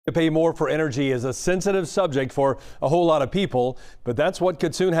To pay more for energy is a sensitive subject for a whole lot of people, but that's what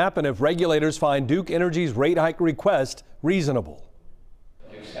could soon happen if regulators find Duke Energy's rate hike request reasonable.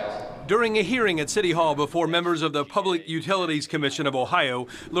 During a hearing at City Hall before members of the Public Utilities Commission of Ohio,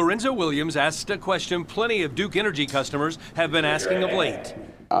 Lorenzo Williams asked a question plenty of Duke Energy customers have been asking of late.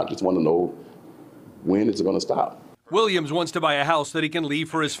 I just want to know, when is it going to stop? Williams wants to buy a house that he can leave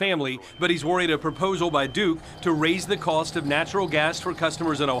for his family, but he's worried a proposal by Duke to raise the cost of natural gas for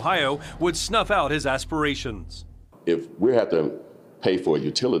customers in Ohio would snuff out his aspirations. If we have to pay for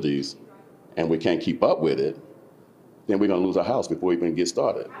utilities and we can't keep up with it, then we're going to lose our house before we even get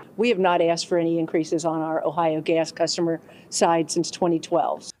started. We have not asked for any increases on our Ohio gas customer side since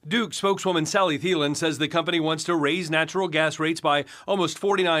 2012. Duke spokeswoman Sally Thielen says the company wants to raise natural gas rates by almost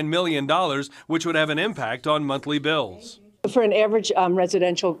 $49 million, which would have an impact on monthly bills. For an average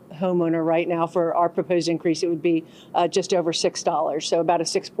residential homeowner right now, for our proposed increase, it would be just over $6, so about a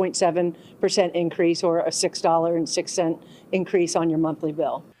 6.7% increase or a $6.06 increase on your monthly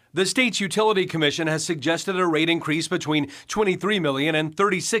bill. The state's utility commission has suggested a rate increase between $23 million and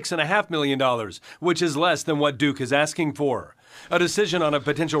 $36.5 million, which is less than what Duke is asking for. A decision on a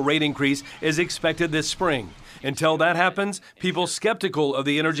potential rate increase is expected this spring. Until that happens, people skeptical of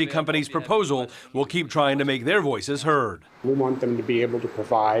the energy company's proposal will keep trying to make their voices heard. We want them to be able to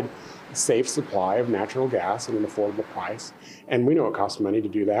provide a safe supply of natural gas at an affordable price. And we know it costs money to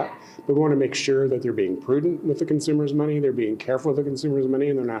do that, but we want to make sure that they're being prudent with the consumer's money, they're being careful with the consumer's money,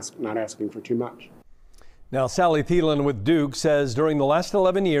 and they're not asking for too much. Now, Sally Thielen with Duke says during the last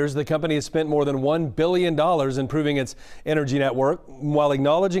 11 years, the company has spent more than $1 billion improving its energy network. While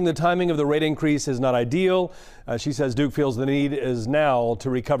acknowledging the timing of the rate increase is not ideal, she says Duke feels the need is now to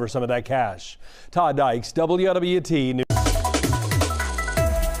recover some of that cash. Todd Dykes, WLWT News.